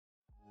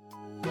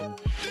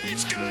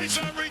guys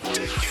are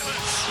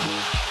ridiculous.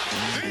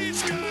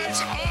 These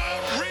guys are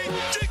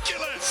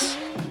ridiculous.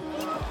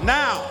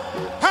 Now,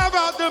 how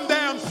about them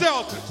damn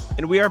Celtics?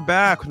 And we are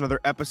back with another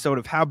episode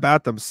of How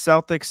About Them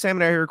Celtics. Sam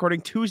and I are here recording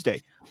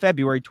Tuesday,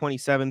 February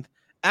 27th,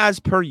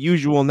 as per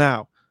usual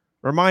now.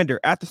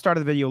 Reminder, at the start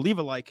of the video, leave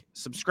a like,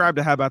 subscribe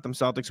to How About Them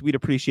Celtics. We'd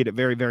appreciate it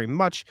very, very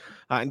much.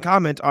 And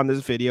comment on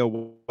this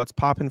video what's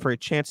popping for a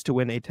chance to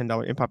win a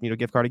 $10 Incognito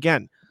gift card.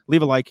 Again,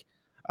 leave a like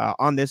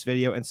on this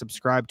video and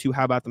subscribe to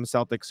How About Them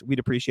Celtics. We'd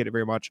appreciate it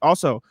very much.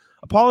 Also,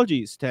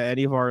 apologies to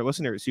any of our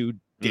listeners who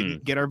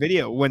didn't get our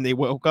video when they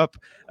woke up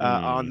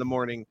on the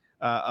morning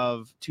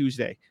of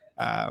Tuesday.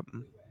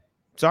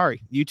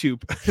 Sorry,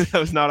 YouTube. That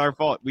was not our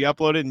fault. We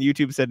uploaded and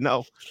YouTube said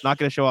no, not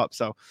going to show up.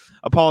 So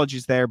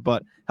apologies there,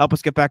 but help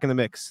us get back in the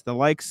mix. The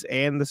likes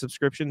and the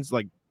subscriptions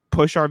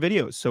push our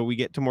videos so we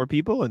get to more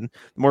people, and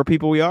the more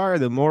people we are,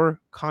 the more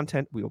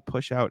content we will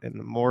push out and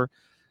the more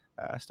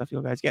stuff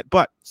you guys get.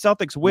 But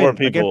Celtics win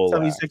against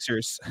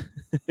 76ers.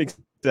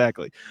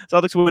 Exactly.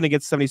 Celtics win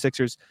against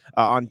 76ers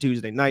on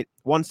Tuesday night,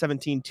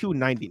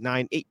 117-99,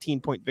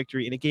 18-point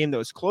victory in a game that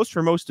was close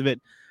for most of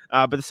it,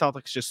 but the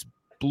Celtics just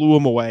blew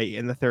them away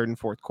in the third and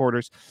fourth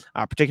quarters,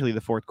 particularly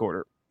the fourth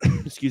quarter.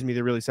 Excuse me,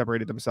 they really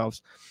separated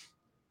themselves.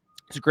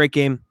 It's a great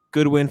game.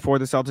 Good win for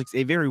the Celtics.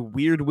 A very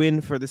weird win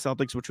for the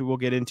Celtics, which we will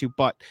get into,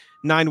 but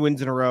 9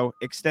 wins in a row,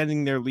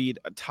 extending their lead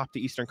atop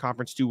the Eastern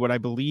Conference to what I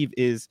believe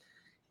is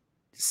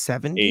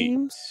 7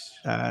 games,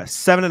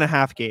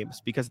 7.5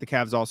 games, because the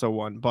Cavs also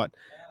won. But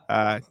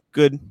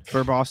good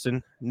for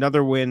Boston.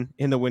 Another win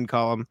in the win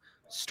column,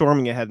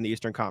 storming ahead in the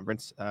Eastern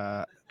Conference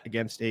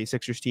against a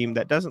Sixers team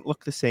that doesn't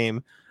look the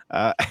same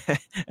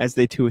as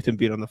they do with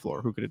Embiid on the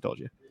floor. Who could have told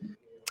you?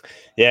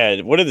 Yeah,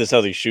 what did the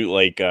Celtics shoot,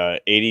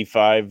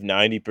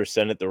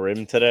 85-90% at the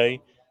rim today?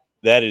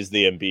 That is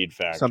the Embiid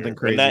factor. Something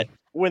crazy.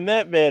 When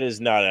that man is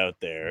not out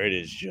there, it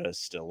is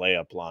just a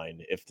layup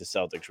line if the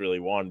Celtics really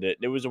wanted it.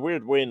 It was a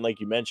weird win,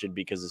 like you mentioned,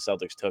 because the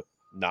Celtics took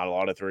not a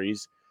lot of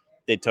threes.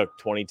 They took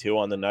 22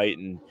 on the night,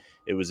 and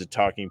it was a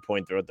talking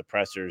point throughout the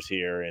pressers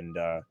here, and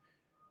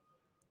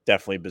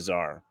definitely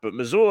bizarre. But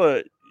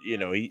Mazzulla,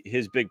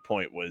 his big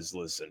point was,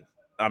 listen,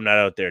 I'm not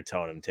out there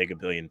telling him take a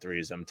billion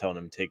threes. I'm telling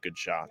him take good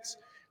shots.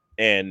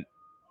 And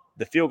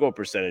the field goal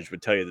percentage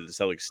would tell you that the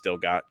Celtics still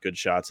got good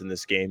shots in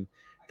this game.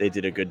 They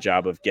did a good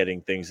job of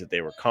getting things that they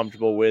were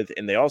comfortable with,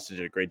 and they also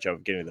did a great job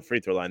of getting to the free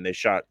throw line. They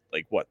shot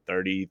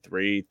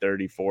 33,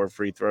 34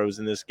 free throws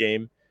in this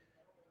game.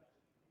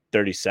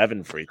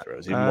 37 free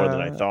throws, even more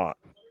than I thought.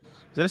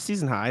 Is that a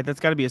season high? That's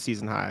got to be a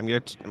season high. I'm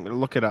gonna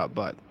look it up,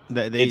 but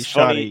they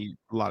shot a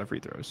lot of free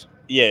throws.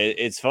 Yeah,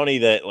 it's funny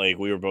that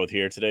we were both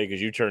here today because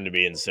you turned to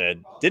me and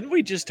said, "Didn't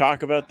we just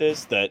talk about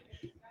this? That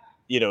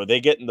they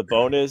get in the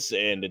bonus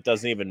and it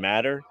doesn't even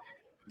matter."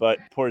 But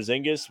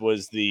Porzingis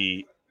was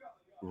the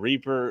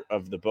reaper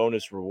of the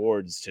bonus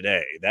rewards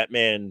today. That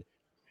man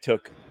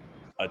took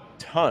a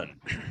ton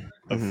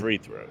of free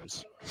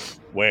throws,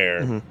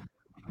 where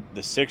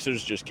the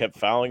Sixers just kept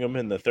fouling him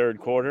in the third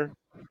quarter.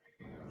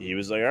 He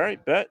was like, all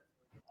right, bet.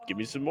 Give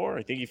me some more.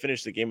 I think he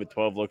finished the game with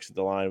 12 looks at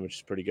the line, which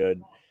is pretty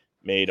good.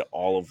 Made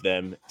all of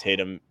them.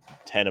 Tatum,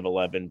 10 of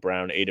 11.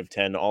 Brown, 8 of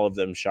 10. All of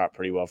them shot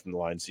pretty well from the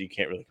line, so you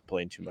can't really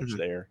complain too much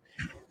there.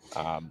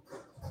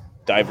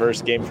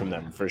 Diverse game from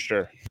them, for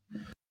sure.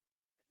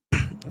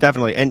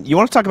 Definitely. And you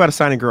want to talk about a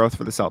sign of growth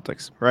for the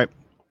Celtics, right?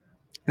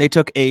 They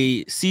took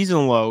a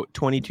season low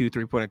 22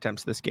 three-point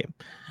attempts this game,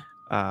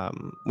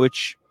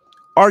 which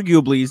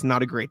arguably is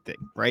not a great thing,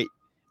 right?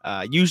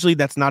 Usually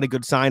that's not a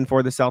good sign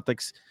for the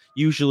Celtics.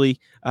 Usually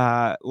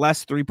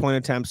less three-point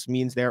attempts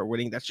means they're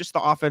winning. That's just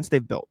the offense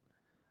they've built.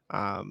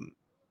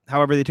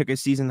 However, they took a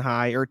season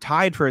high, or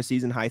tied for a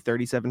season high,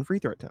 37 free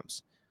throw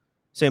attempts.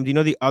 Sam, do you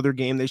know the other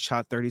game they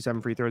shot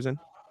 37 free throws in?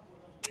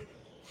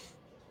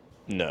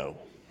 No.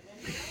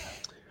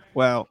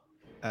 Well,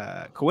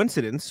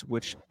 coincidence,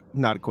 which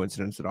not a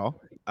coincidence at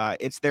all.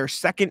 It's their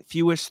second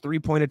fewest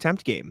three-point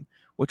attempt game,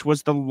 which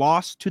was the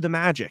loss to the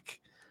Magic.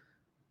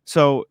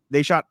 So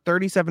they shot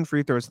 37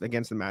 free throws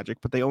against the Magic,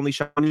 but they only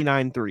shot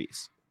 29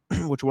 threes,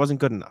 which wasn't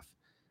good enough.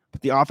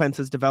 But the offense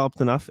has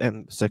developed enough,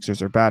 and the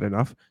Sixers are bad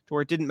enough, to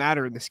where it didn't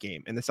matter in this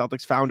game, and the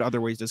Celtics found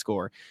other ways to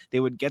score. They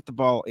would get the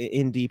ball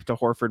in deep to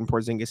Horford and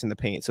Porzingis in the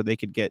paint so they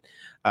could get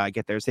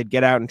theirs. They'd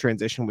get out in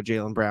transition with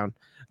Jaylen Brown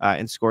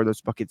and score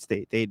those buckets.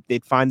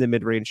 They'd find the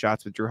mid-range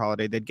shots with Drew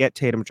Holiday. They'd get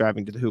Tatum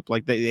driving to the hoop.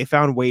 They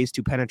found ways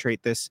to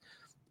penetrate this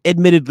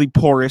admittedly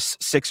porous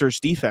Sixers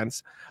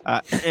defense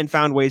and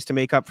found ways to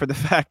make up for the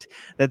fact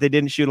that they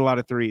didn't shoot a lot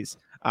of threes.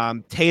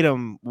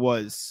 Tatum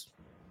was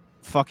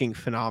fucking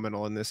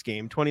phenomenal in this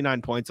game.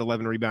 29 points,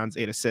 11 rebounds,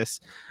 8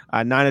 assists,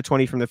 9 of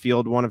 20 from the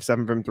field, 1 of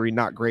 7 from 3.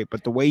 Not great,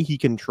 but the way he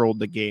controlled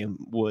the game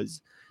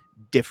was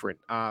different.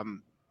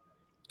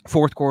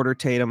 Fourth quarter,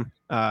 Tatum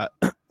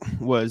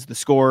was the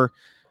scorer.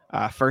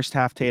 First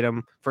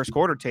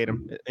quarter,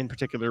 Tatum in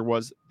particular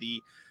was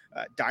the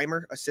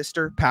dimer,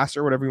 assister,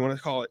 passer, whatever you want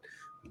to call it.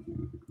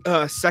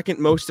 Second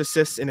most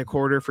assists in a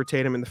quarter for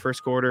Tatum in the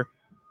first quarter.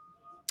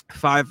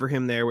 5 for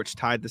him there, which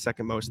tied the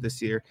second most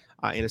this year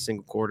in a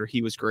single quarter.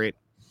 He was great.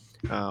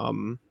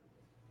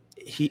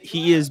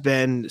 he has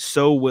been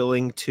so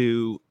willing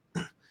to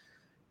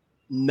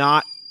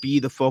not be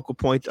the focal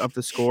point of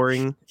the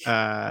scoring.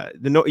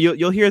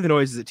 You'll hear the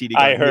noises at TD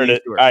I Garden. Get heard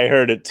used it. to it. I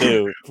heard it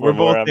too We're from where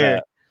both I'm there.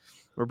 at.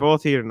 We're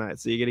both here tonight,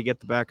 so you got to get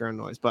the background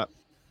noise. But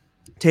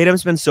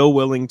Tatum's been so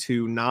willing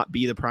to not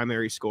be the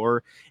primary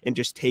scorer and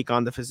just take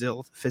on the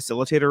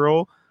facilitator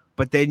role.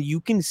 But then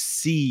you can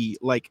see,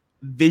 like,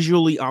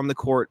 visually on the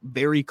court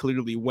very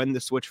clearly when the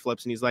switch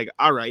flips and he's like,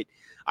 all right,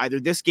 either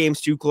this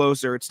game's too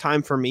close or it's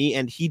time for me.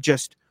 And he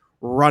just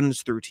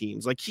runs through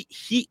teams. Like,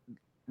 he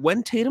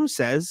when Tatum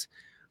says,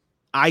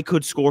 I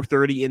could score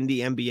 30 in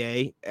the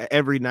NBA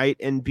every night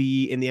and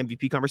be in the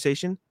MVP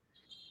conversation,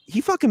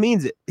 he fucking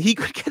means it. He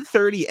could get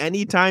 30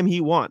 anytime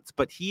he wants,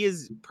 but he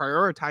is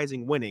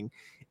prioritizing winning.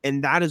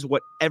 And that is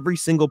what every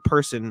single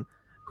person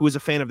who is a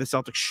fan of the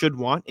Celtics should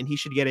want. And he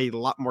should get a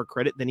lot more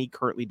credit than he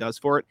currently does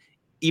for it,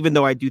 even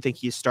though I do think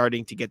he is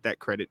starting to get that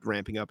credit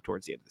ramping up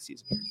towards the end of the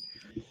season.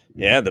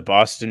 Yeah, the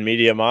Boston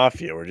media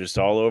mafia. We're just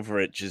all over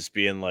it, just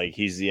being like,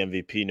 he's the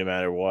MVP no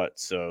matter what.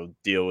 So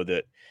deal with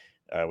it.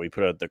 We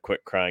put out the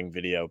quick crying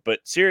video. But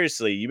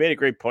seriously, you made a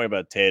great point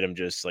about Tatum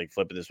just like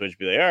flipping the switch,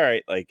 be like, all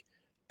right, like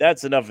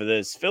that's enough of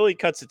this. Philly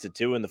cuts it to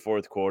 2 in the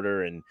fourth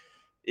quarter, and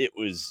it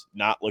was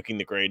not looking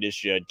the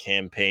greatest. You had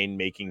Campaign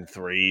making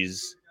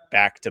threes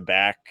back to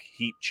back,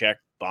 heat check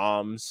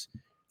bombs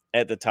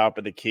at the top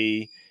of the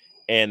key.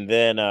 And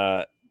then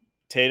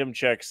Tatum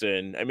checks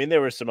in. I mean,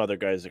 there were some other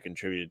guys that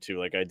contributed too.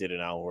 Like I did an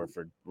Al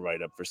Horford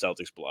write up for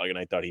Celtics blog, and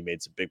I thought he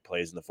made some big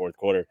plays in the fourth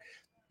quarter.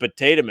 But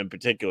Tatum in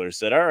particular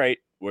said, all right,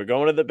 we're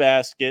going to the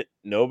basket.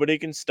 Nobody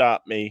can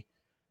stop me.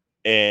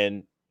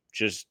 And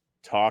just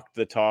talked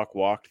the talk,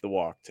 walked the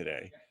walk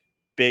today.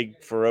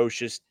 Big,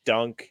 ferocious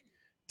dunk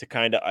to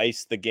kind of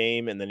ice the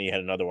game. And then he had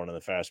another one on the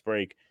fast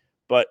break.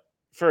 But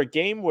for a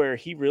game where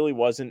he really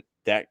wasn't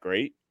that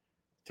great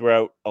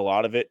throughout a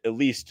lot of it, at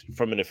least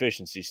from an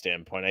efficiency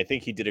standpoint, I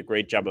think he did a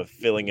great job of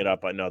filling it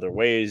up in other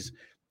ways.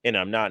 And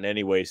I'm not in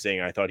any way saying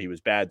I thought he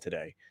was bad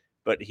today,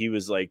 but he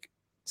was like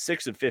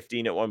 6 of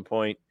 15 at one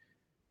point.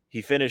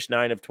 He finished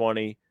 9 of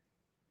 20.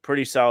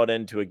 Pretty solid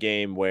end to a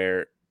game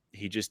where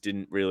he just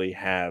didn't really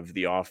have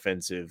the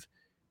offensive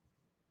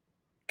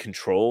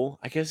control,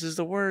 I guess is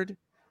the word,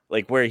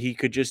 like where he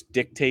could just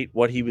dictate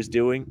what he was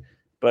doing.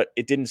 But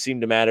it didn't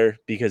seem to matter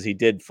because he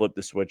did flip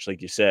the switch,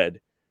 like you said,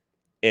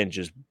 and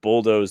just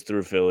bulldozed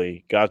through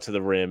Philly, got to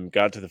the rim,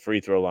 got to the free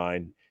throw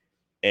line,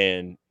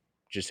 and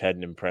just had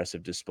an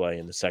impressive display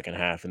in the second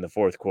half, in the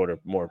fourth quarter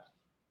more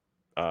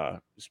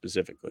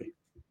specifically.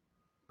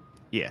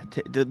 Yeah,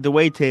 the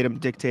way Tatum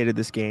dictated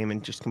this game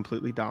and just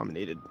completely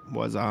dominated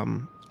was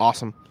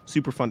awesome.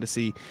 Super fun to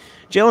see.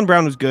 Jaylen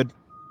Brown was good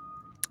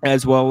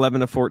as well.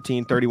 11 of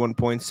 14, 31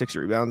 points, 6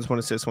 rebounds, 1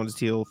 assist, 1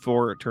 steal,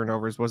 4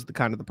 turnovers was the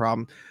kind of the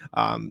problem.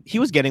 He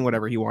was getting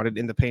whatever he wanted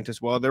in the paint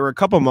as well. There were a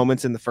couple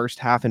moments in the first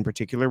half in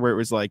particular where it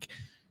was like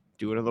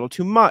doing a little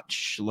too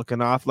much,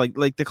 looking off, like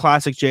the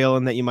classic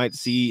Jaylen that you might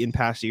see in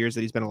past years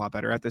that he's been a lot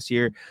better at this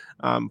year.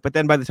 But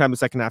then by the time the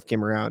second half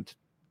came around,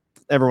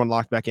 everyone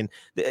locked back in.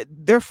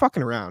 They're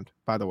fucking around,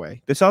 by the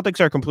way. The Celtics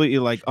are completely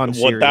like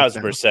unserious.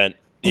 1,000%.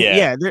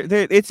 Yeah,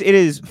 it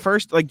is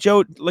first, like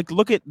Joe, like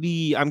look at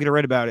the, I'm gonna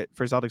write about it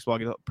for Celtics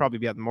blog. It'll probably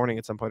be out in the morning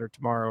at some point, or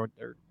tomorrow,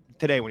 or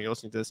today when you're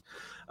listening to this.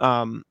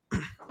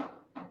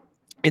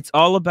 It's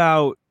all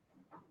about,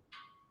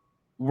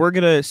 we're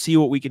gonna see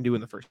what we can do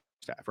in the first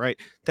half, right?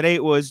 Today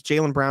it was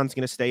Jaylen Brown's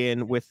gonna stay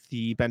in with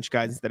the bench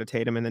guys instead of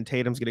Tatum, and then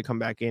Tatum's gonna come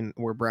back in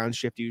where Brown's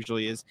shift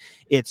usually is.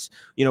 It's,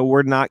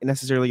 we're not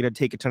necessarily gonna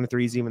take a ton of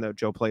threes, even though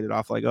Joe played it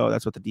off like, oh,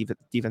 that's what the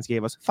defense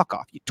gave us. Fuck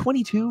off.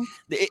 22.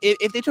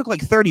 If they took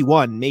like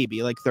 31,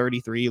 maybe like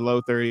 33,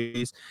 low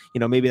 30s,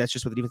 maybe that's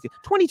just what the defense gave.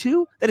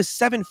 22. That is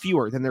 7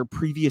 fewer than their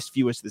previous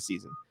fewest this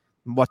season.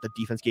 What the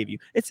defense gave you.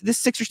 This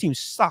Sixers team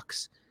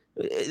sucks.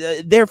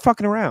 They're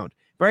fucking around.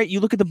 Right,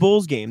 you look at the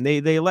Bulls game.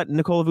 They let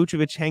Nikola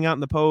Vucevic hang out in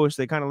the post.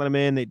 They kind of let him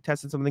in. They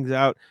tested some things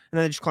out, and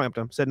then they just clamped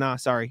him. Said, "Nah,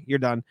 sorry, you're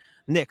done."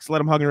 Knicks let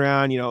him hugging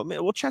around.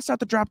 We'll chest out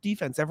the drop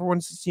defense.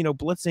 Everyone's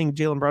blitzing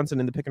Jalen Brunson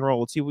in the pick and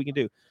roll. Let's see what we can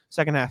do.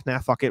 Second half, nah,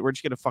 fuck it. We're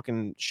just gonna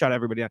fucking shut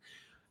everybody down.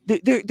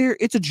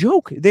 It's a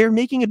joke. They're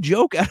making a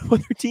joke out of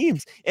other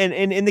teams. And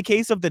in the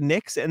case of the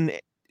Knicks and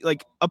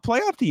like a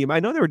playoff team, I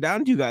know they were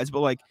down 2 guys,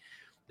 but like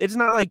it's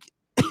not like.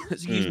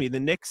 Excuse me, the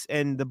Knicks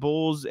and the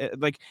Bulls,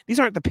 like these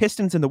aren't the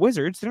Pistons and the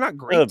Wizards. They're not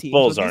great teams.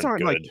 Bulls these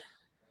aren't good.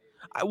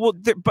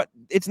 But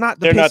it's not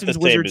the they're Pistons, not the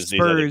Wizards,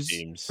 same as Spurs. these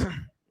other teams.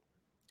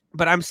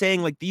 But I'm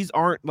saying like these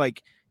aren't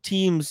like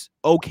teams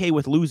okay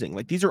with losing.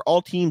 Like these are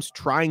all teams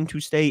trying to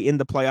stay in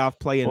the playoff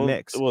play-in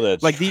mix. Well,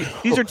 that's like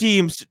these are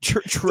teams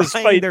trying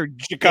Despite their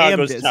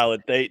Chicago's damnedest.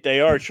 talent.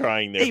 They are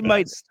trying their They best.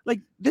 might,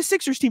 like the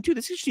Sixers team too.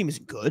 The Sixers team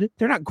isn't good.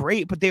 They're not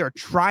great, but they are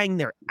trying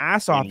their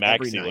ass off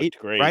every night. Looked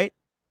great. Right?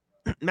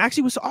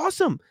 Maxey was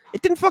awesome.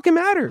 It didn't fucking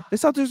matter. The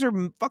Celtics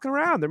are fucking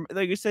around. They're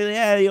like you say,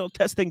 yeah,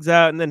 test things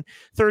out, and then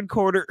third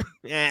quarter,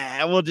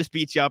 we'll just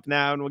beat you up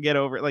now and we'll get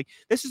over it. Like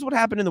this is what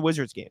happened in the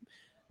Wizards game.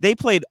 They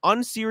played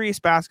unserious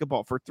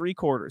basketball for 3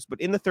 quarters,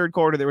 but in the third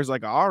quarter, there was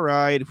like, all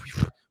right,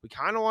 we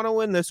kind of want to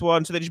win this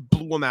one, so they just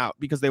blew them out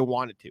because they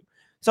wanted to.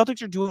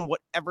 Celtics are doing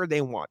whatever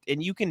they want,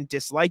 and you can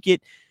dislike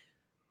it.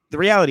 The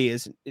reality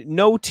is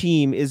no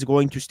team is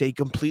going to stay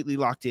completely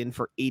locked in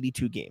for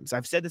 82 games.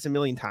 I've said this a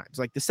million times.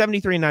 Like the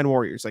 73-9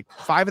 Warriors, like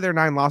 5 of their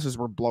 9 losses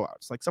were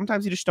blowouts. Like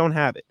sometimes you just don't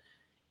have it.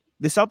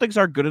 The Celtics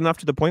are good enough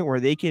to the point where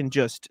they can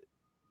just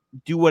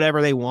do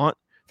whatever they want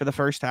for the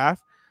first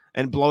half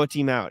and blow a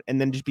team out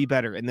and then just be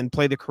better and then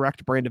play the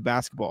correct brand of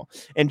basketball.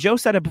 And Joe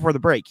said it before the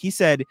break. He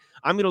said,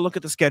 I'm going to look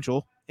at the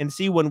schedule and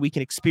see when we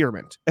can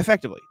experiment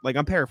effectively. Like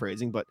I'm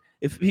paraphrasing, but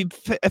if he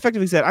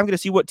effectively said, I'm going to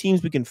see what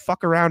teams we can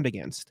fuck around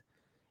against.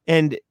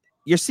 And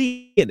you're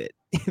seeing it.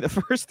 The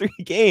first 3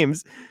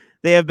 games,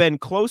 they have been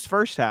close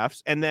first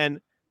halves, and then,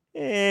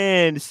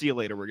 and see you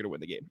later, we're going to win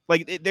the game.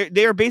 Like,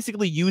 they're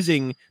basically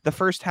using the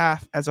first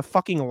half as a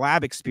fucking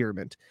lab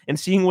experiment and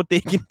seeing what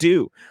they can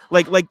do.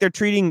 Like they're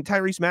treating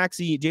Tyrese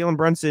Maxey, Jalen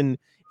Brunson,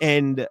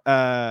 and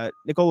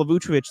Nikola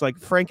Vucevic like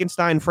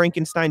Frankenstein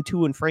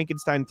 2, and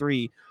Frankenstein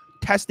 3,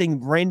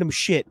 testing random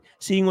shit,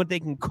 seeing what they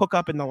can cook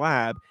up in the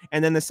lab.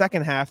 And then the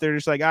second half, they're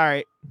just like, all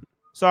right,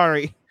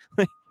 sorry,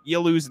 you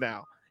lose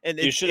now. And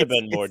you should have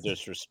been more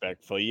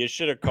disrespectful. You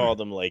should have called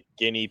them like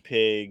guinea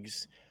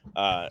pigs,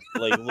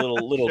 like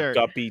little Sure.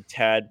 guppy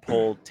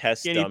tadpole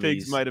test Guinea dummies.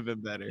 pigs might have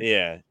been better.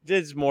 Yeah,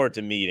 there's more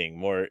to meeting,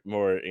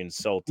 more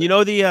insulting. You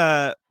know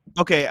the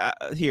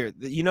here,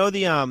 you know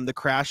the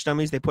crash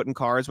dummies they put in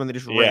cars when they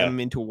just ram them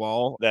into a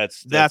wall.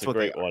 That's a what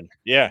great one.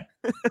 Yeah,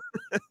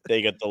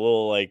 they get the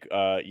little like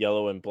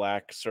yellow and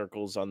black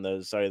circles on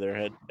the side of their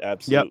head.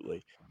 Absolutely.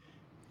 Yep.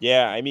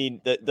 Yeah, I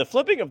mean the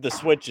flipping of the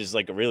switch is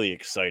like a really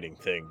exciting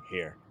thing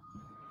here,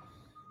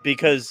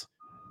 because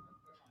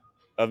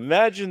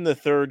imagine the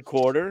third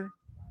quarter,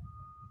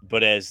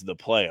 but as the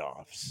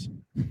playoffs.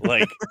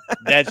 Like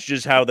that's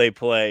just how they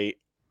play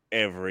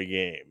every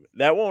game.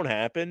 That won't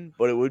happen,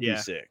 but it would be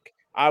sick.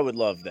 I would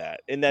love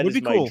that. And that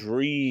is my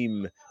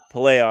dream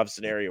playoff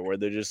scenario where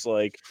they're just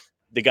like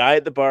the guy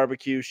at the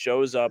barbecue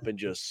shows up and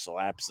just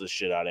slaps the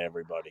shit out of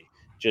everybody.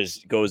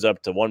 Just goes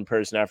up to one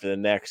person after the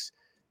next,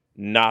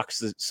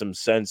 knocks some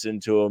sense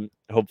into them.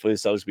 Hopefully the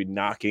Celtics be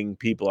knocking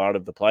people out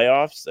of the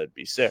playoffs. That'd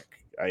be sick.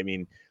 I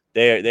mean,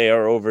 they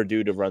are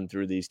overdue to run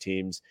through these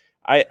teams.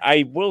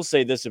 I will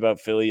say this about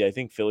Philly. I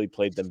think Philly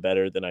played them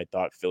better than I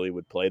thought Philly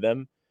would play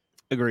them.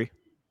 Agree.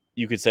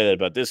 You could say that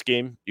about this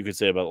game. You could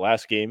say about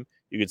last game.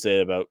 You could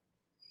say about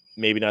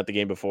maybe not the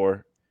game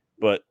before,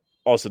 but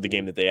also the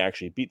game that they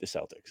actually beat the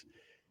Celtics.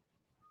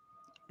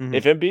 Mm-hmm.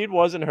 If Embiid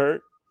wasn't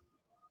hurt,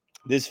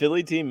 this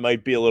Philly team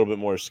might be a little bit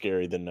more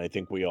scary than I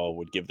think we all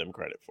would give them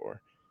credit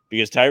for.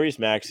 Because Tyrese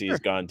Maxey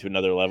has gone to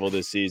another level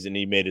this season.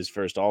 He made his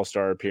first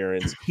All-Star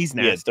appearance. He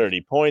had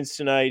 30 points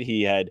tonight.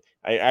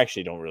 I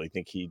actually don't really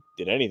think he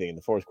did anything in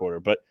the fourth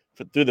quarter, but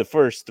through the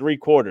first 3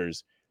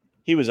 quarters,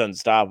 he was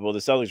unstoppable. The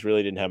Celtics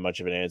really didn't have much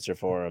of an answer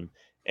for him.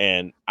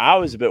 And I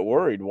was a bit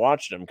worried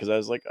watching him because I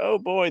was like, oh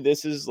boy,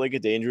 this is like a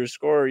dangerous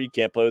scorer. You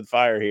can't play with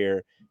fire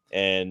here.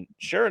 And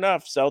sure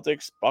enough,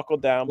 Celtics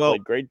buckled down,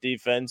 played great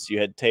defense. You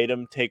had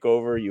Tatum take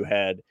over. You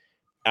had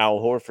Al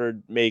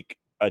Horford make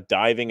a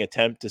diving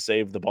attempt to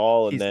save the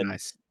ball, and then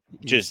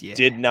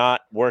did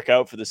not work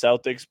out for the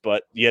Celtics.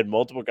 But you had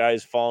multiple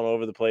guys falling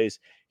over the place.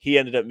 He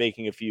ended up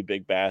making a few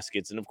big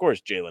baskets. And, of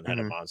course, Jalen had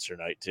a monster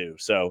night too.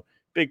 So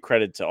big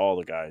credit to all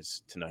the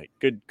guys tonight.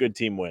 Good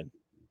team win.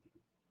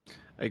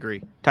 I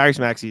agree. Tyrese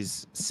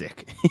Maxey's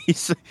sick.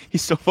 he's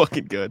so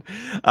fucking good.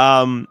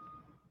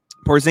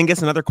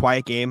 Porzingis, another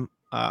quiet game,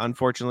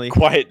 unfortunately.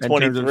 Quiet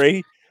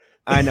 23.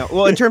 I know.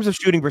 Well, in terms of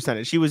shooting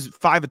percentage, he was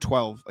 5 of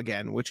 12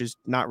 again, which is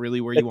not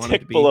really where you want it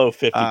to be. Below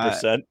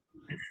 50%.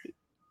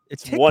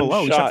 It's tick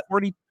below.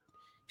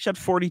 Shot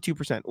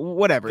 42%.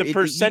 Whatever. The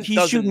percent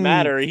doesn't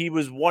matter. He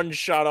was one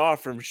shot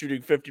off from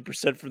shooting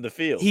 50% from the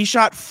field. He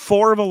shot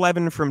 4 of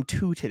 11 from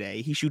 2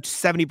 today. He shoots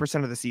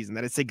 70% of the season.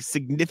 That is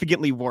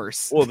significantly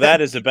worse. Well, that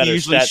is a better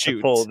stat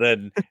to pull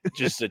than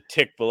just a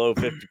tick below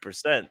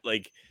 50%.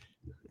 Like,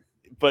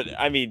 but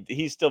I mean,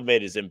 he still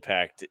made his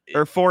impact.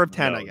 Or 4 of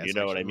 10, I guess. You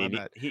know what I mean?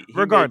 He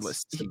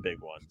regardless, made some big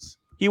ones.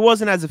 He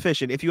wasn't as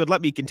efficient. If you had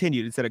let me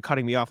continue instead of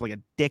cutting me off like a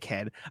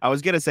dickhead, I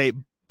was gonna say,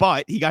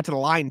 but he got to the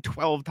line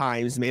 12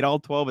 times, made all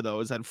 12 of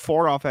those, had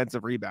 4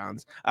 offensive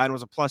rebounds, and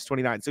was a plus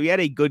 29. So he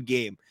had a good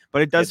game.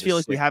 But it does feel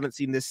like we haven't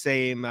seen this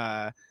same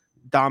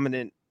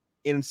dominant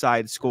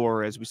inside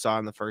score as we saw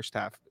in the first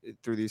half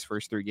through these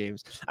first 3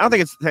 games. I don't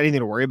think it's anything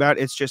to worry about.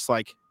 It's just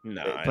like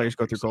players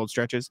go through cold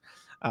stretches.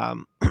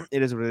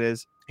 It is what it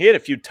is. He had a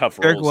few tough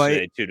rolls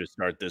today too to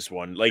start this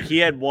one. Like he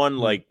had one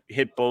like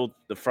hit both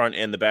the front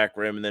and the back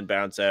rim and then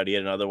bounce out. He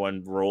had another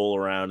one roll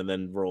around and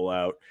then roll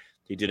out.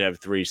 He did have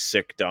 3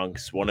 sick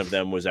dunks. One of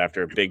them was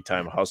after a big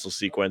time hustle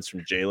sequence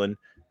from Jalen,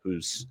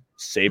 who's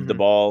saved the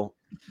ball,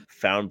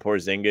 found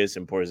Porzingis,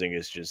 and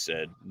Porzingis just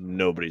said,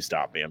 "Nobody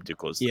stop me. I'm too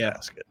close to the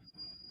basket."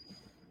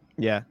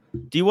 Yeah.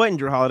 D. White and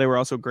Drew Holiday were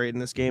also great in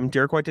this game.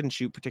 Derek White didn't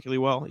shoot particularly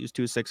well. He was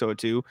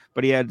 2-6-0-2,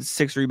 but he had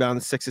 6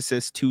 rebounds, 6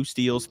 assists, 2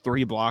 steals,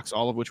 3 blocks,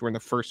 all of which were in the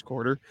first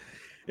quarter.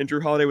 And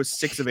Drew Holiday was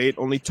 6 of 8,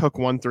 only took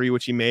 1 3,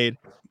 which he made,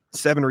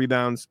 7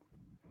 rebounds,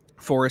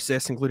 4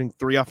 assists, including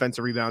 3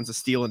 offensive rebounds, a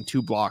steal, and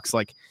 2 blocks.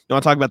 Like, you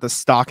want to talk about the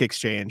stock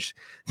exchange?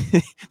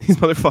 These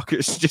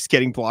motherfuckers just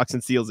getting blocks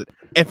and steals at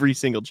every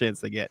single chance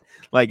they get.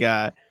 Like,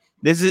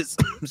 this is,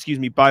 excuse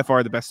me, by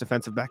far the best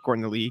defensive backcourt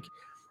in the league.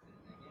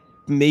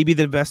 Maybe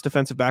the best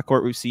defensive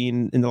backcourt we've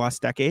seen in the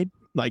last decade.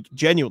 Like,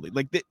 genuinely,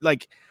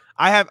 like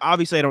I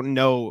don't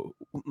know,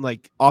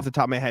 like, off the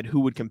top of my head who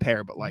would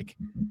compare, but like,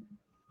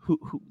 who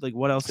like,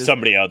 what else is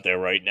somebody out there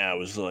right now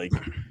is like,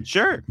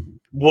 sure.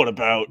 What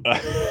about?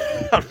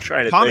 I'm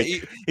trying to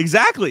think.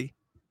 Exactly.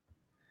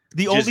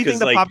 The Just only thing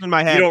that like, popped in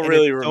my head. You don't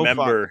really so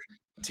remember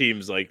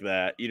teams like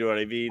that. You know what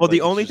I mean? Well, like,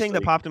 the only thing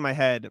that popped in my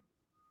head,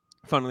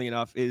 funnily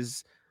enough,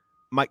 is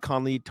Mike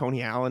Conley,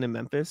 Tony Allen in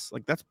Memphis.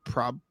 Like, that's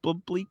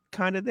probably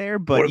kind of there.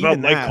 But what about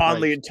even Mike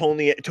Conley and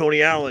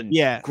Tony Allen?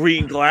 Yeah.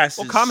 Green glasses.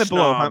 Well, comment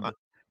below.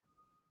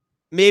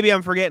 Maybe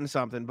I'm forgetting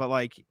something, but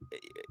like,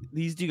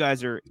 these two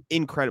guys are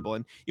incredible.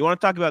 And you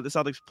want to talk about the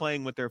Celtics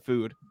playing with their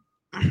food.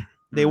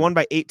 They won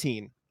by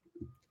 18.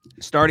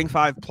 Starting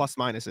 5 plus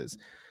minuses.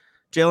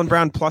 Jaylen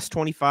Brown plus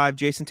 25,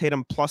 Jason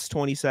Tatum plus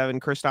 27,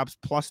 Kristaps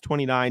plus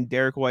 29,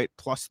 Derek White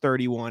plus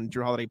 31,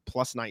 Jrue Holiday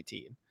plus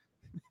 19.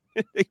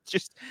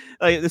 Just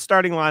like the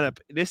starting lineup.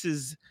 This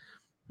is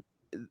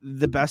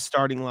the best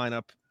starting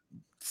lineup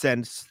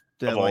since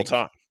the of all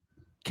time.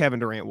 Kevin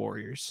Durant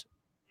Warriors.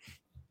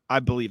 I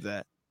believe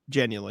that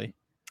genuinely.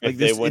 If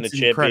they win a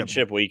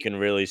championship, we can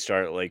really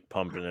start like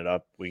pumping it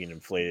up. We can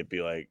inflate it,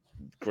 be like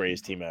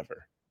greatest team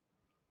ever.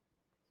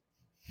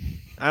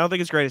 I don't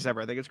think it's greatest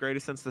ever. I think it's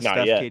greatest since the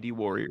Steph KD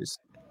Warriors.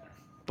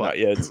 But not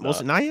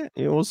yet. Not yet.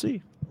 Yeah, we'll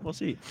see. We'll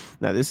see.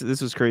 Now this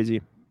was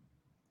crazy.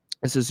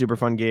 This is a super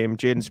fun game.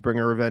 Jaden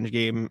Springer revenge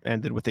game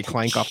ended with a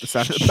clank off the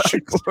side of the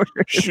backboard.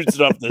 Shoots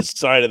it off the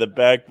side of the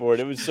backboard.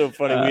 It was so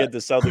funny. We had the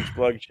Celtics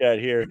blog chat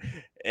here,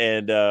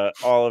 and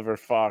Oliver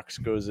Fox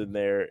goes in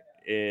there.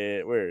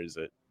 Where is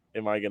it?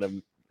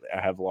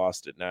 I have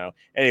lost it now.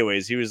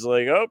 Anyways, he was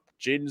like, "Oh,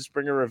 Jaden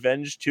Springer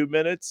revenge 2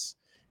 minutes."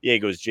 Yeah, he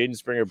goes, Jaden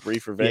Springer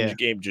brief revenge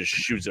game, just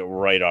shoots it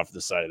right off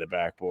the side of the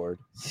backboard.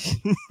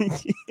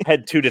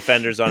 Had 2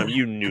 defenders on him.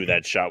 You knew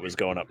that shot was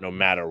going up no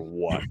matter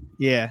what.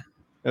 Yeah,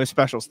 it was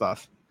special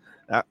stuff.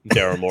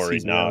 Daryl Morey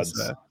nods.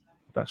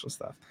 Special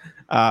stuff.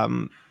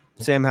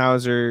 Sam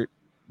Hauser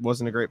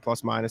wasn't a great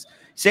plus minus.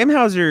 Sam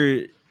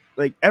Hauser,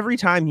 like, every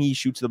time he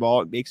shoots the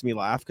ball, it makes me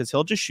laugh because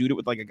he'll just shoot it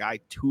with like a guy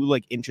 2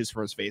 inches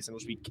from his face and it'll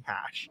just be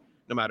cash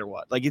no matter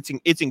what. Like,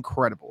 it's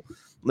incredible.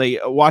 Like,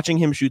 watching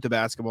him shoot the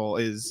basketball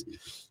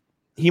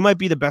he might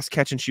be the best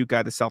catch and shoot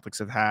guy the Celtics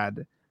have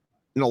had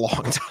in a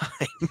long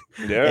time.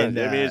 Yeah, and,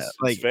 I mean,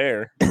 it's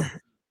fair.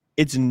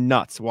 It's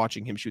nuts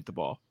watching him shoot the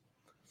ball.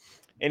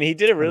 And he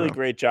did a really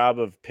great job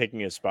of picking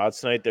his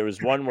spots tonight. There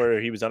was one where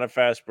he was on a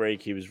fast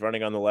break. He was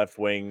running on the left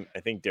wing. I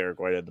think Derek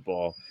White had the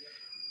ball.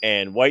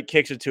 And White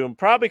kicks it to him.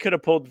 Probably could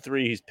have pulled the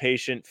 3. He's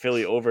patient.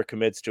 Philly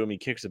overcommits to him. He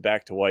kicks it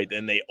back to White.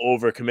 Then they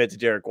overcommit to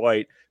Derek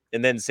White.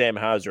 And then Sam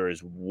Hauser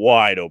is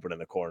wide open in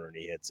the corner and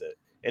he hits it.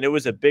 And it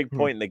was a big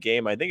point in the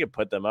game. I think it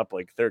put them up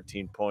like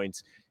 13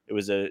 points. It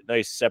was a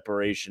nice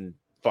separation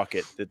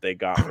bucket that they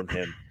got from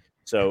him.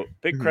 So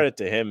big credit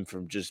to him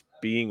from just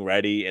being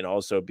ready and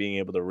also being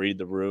able to read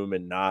the room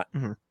and not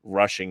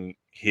rushing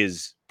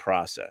his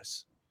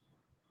process.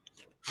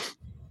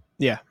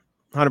 Yeah,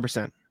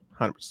 100%.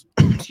 100%.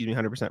 Excuse me,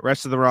 100%.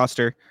 Rest of the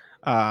roster,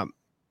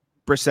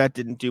 Brissett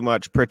didn't do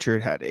much.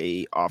 Pritchard had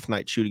a off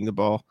night shooting the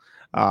ball.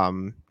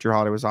 Jrue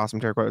Holiday was awesome.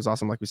 Derek White was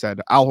awesome. Like we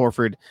said, Al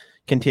Horford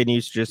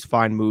continues to just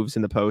find moves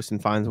in the post and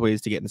finds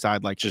ways to get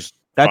inside. Like, just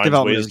that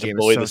development of the game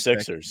is so the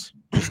Sixers.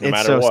 No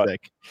matter so what.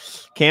 Sick.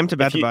 Cam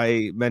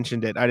Tabatabai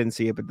mentioned it. I didn't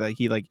see it, but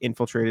he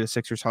infiltrated a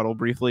Sixers huddle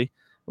briefly,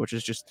 which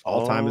is just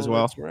all time as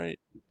well. That's right.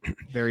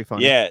 Very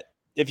fun. Yeah.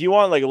 If you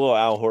want like a little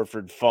Al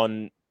Horford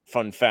fun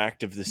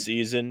fact of the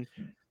season,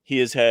 he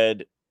has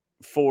had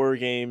 4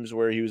 games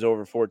where he was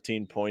over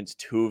 14 points.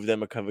 2 of them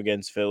have come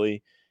against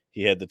Philly.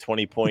 He had the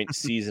 20-point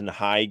season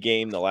high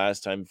game the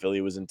last time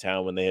Philly was in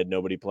town when they had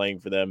nobody playing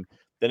for them.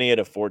 Then he had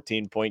a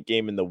 14-point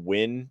game in the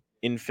win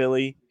in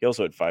Philly. He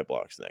also had 5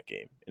 blocks in that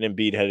game. And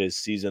Embiid had his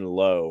season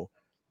low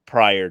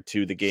prior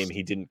to the game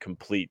he didn't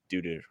complete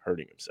due to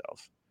hurting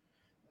himself.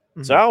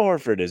 Mm-hmm. So Al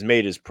Horford has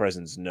made his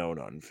presence known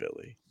on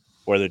Philly,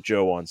 whether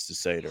Joe wants to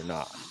say it or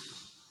not.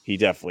 He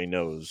definitely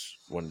knows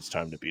when it's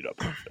time to beat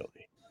up on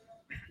Philly.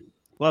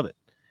 Love it.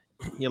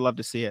 You'll love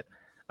to see it.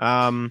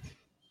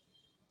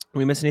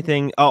 We miss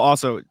anything? Oh,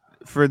 also,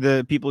 for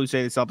the people who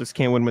say the Celtics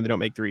can't win when they don't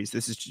make threes,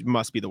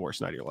 must be the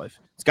worst night of your life.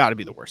 It's got to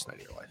be the worst night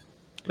of your life.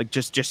 Like,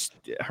 just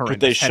horrendous. But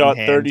they shot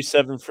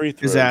 37 free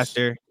throws.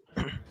 Disaster.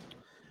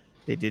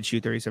 They did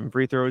shoot 37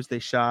 free throws. They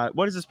shot,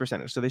 what is this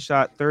percentage? So they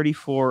shot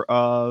 34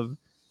 of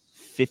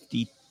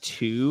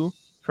 52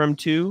 from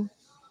 2.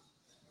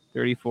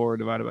 34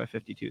 divided by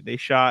 52. They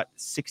shot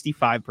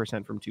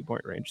 65% from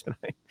 2-point range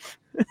tonight.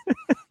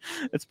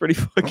 That's pretty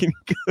fucking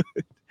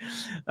good.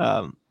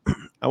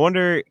 I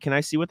wonder, can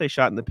I see what they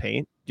shot in the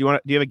paint? Do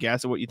you have a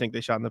guess of what you think they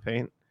shot in the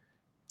paint?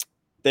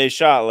 They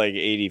shot like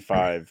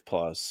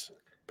 85+%.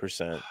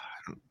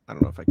 I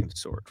don't know if I can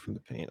sort from the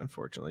paint,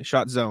 unfortunately.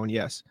 Shot zone,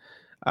 yes.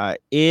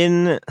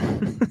 In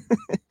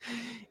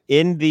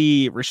in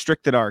the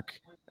restricted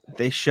arc,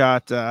 they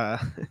shot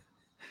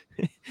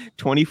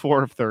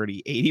 24 of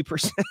 30,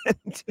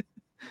 80%.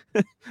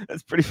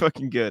 That's pretty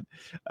fucking good.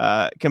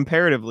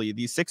 Comparatively,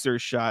 the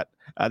Sixers shot,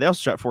 they also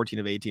shot 14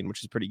 of 18,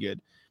 which is pretty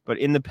good. But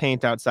in the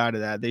paint outside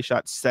of that, they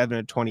shot 7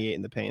 of 28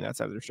 in the paint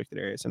outside of the restricted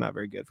area. So not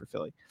very good for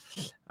Philly.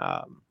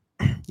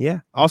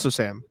 Yeah. Also,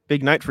 Sam,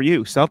 big night for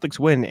you. Celtics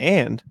win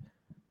and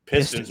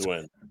Pistons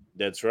win.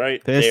 That's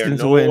right.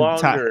 Pistons win.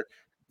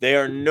 They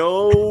are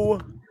no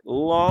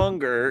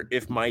longer,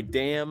 if my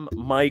damn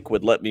mic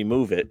would let me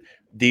move it,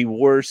 the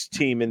worst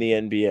team in the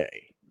NBA.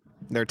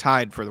 They're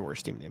tied for the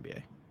worst team in the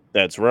NBA.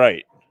 That's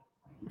right.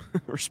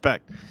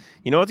 Respect.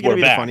 You know what's going to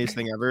be We're back. the funniest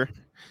thing ever?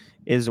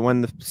 Is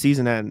when the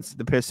season ends,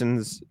 the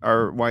Pistons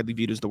are widely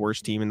viewed as the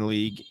worst team in the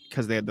league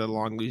because they had the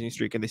long losing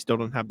streak and they still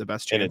don't have the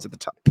best chance at the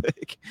top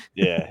pick.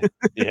 Yeah,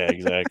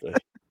 exactly.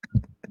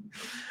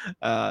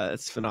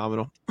 It's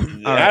phenomenal.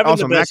 Having right,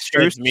 also, the best Max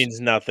strength Strus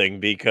means nothing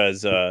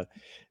because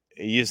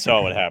you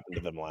saw what happened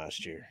to them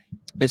last year.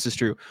 This is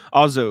true.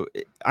 Also,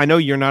 I know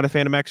you're not a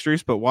fan of Max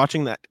Strus, but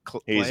watching that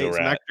He's play, a so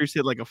rat. Max Strus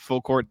hit like a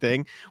full court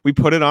thing. We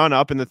put it on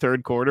up in the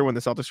third quarter when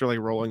the Celtics were like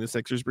rolling the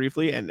Sixers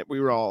briefly, and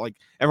we were all like,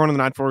 everyone on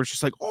the 9-4 was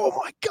just like, "Oh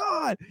my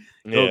god!"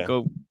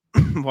 Go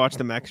watch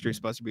the Max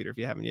Strus buzzer beater if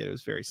you haven't yet. It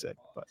was very sick.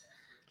 But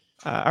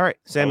all right,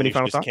 Sam, any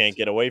final thoughts? Can't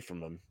get away from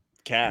him.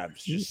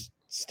 Cavs just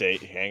stay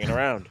hanging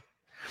around.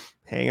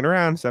 Hanging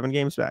around, 7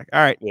 games back.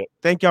 All right. Yep.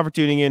 Thank y'all for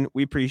tuning in.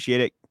 We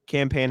appreciate it.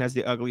 Campaign has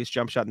the ugliest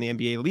jump shot in the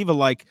NBA. Leave a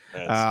like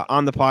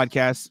on the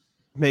podcast.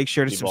 Make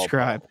sure to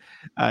subscribe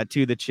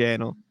to the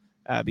channel.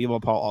 B-Ball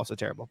Paul, also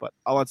terrible, but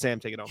I'll let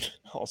Sam take it home.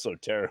 Also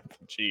terrible.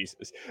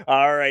 Jesus.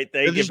 All right.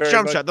 Thank you very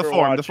jump much shot, the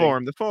for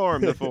form.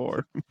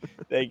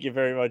 Thank you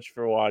very much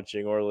for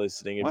watching or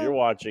listening. If you're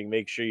watching,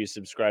 make sure you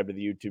subscribe to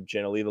the YouTube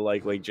channel. Leave a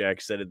like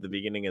Jack said at the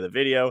beginning of the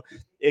video.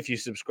 If you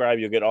subscribe,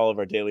 you'll get all of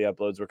our daily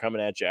uploads. We're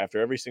coming at you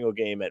after every single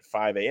game at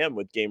 5 a.m.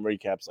 with game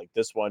recaps like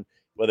this one,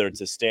 whether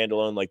it's a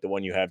standalone like the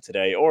one you have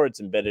today or it's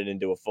embedded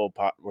into a full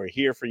pod. We're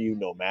here for you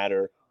no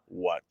matter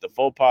what. The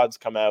full pods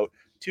come out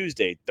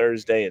Tuesday,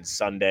 Thursday, and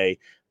Sunday.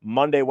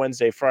 Monday,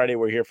 Wednesday, Friday,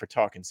 we're here for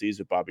Talking Seas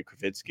with Bobby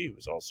Kravitsky, who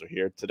was also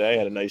here today. I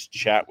had a nice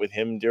chat with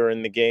him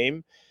during the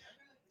game.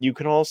 You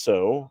can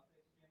also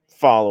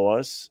follow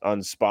us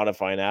on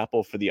Spotify and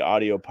Apple for the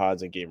audio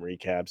pods and game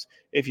recaps.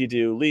 If you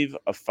do, leave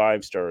a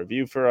 5-star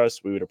review for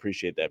us. We would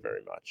appreciate that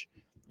very much.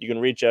 You can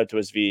reach out to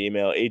us via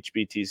email.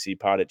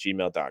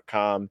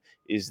 hbtcpod@gmail.com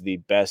is the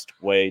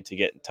best way to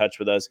get in touch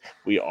with us.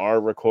 We are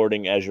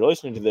recording as you're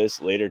listening to this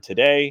later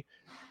today,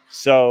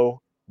 so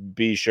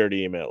be sure to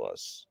email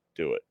us.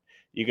 Do it.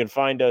 You can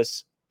find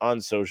us on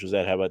socials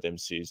at How About Them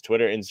C's,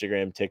 Twitter,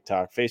 Instagram,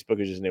 TikTok,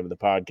 Facebook is just the name of the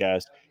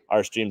podcast.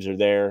 Our streams are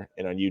there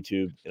and on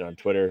YouTube and on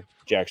Twitter.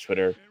 Jack's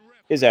Twitter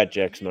is at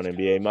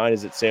JackSimoneNBA. Mine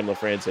is at Sam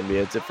LaFrance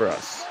NBA. That's it for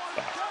us.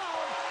 Bye.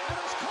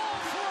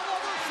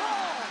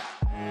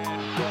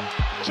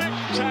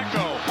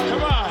 Tic-tac-toe.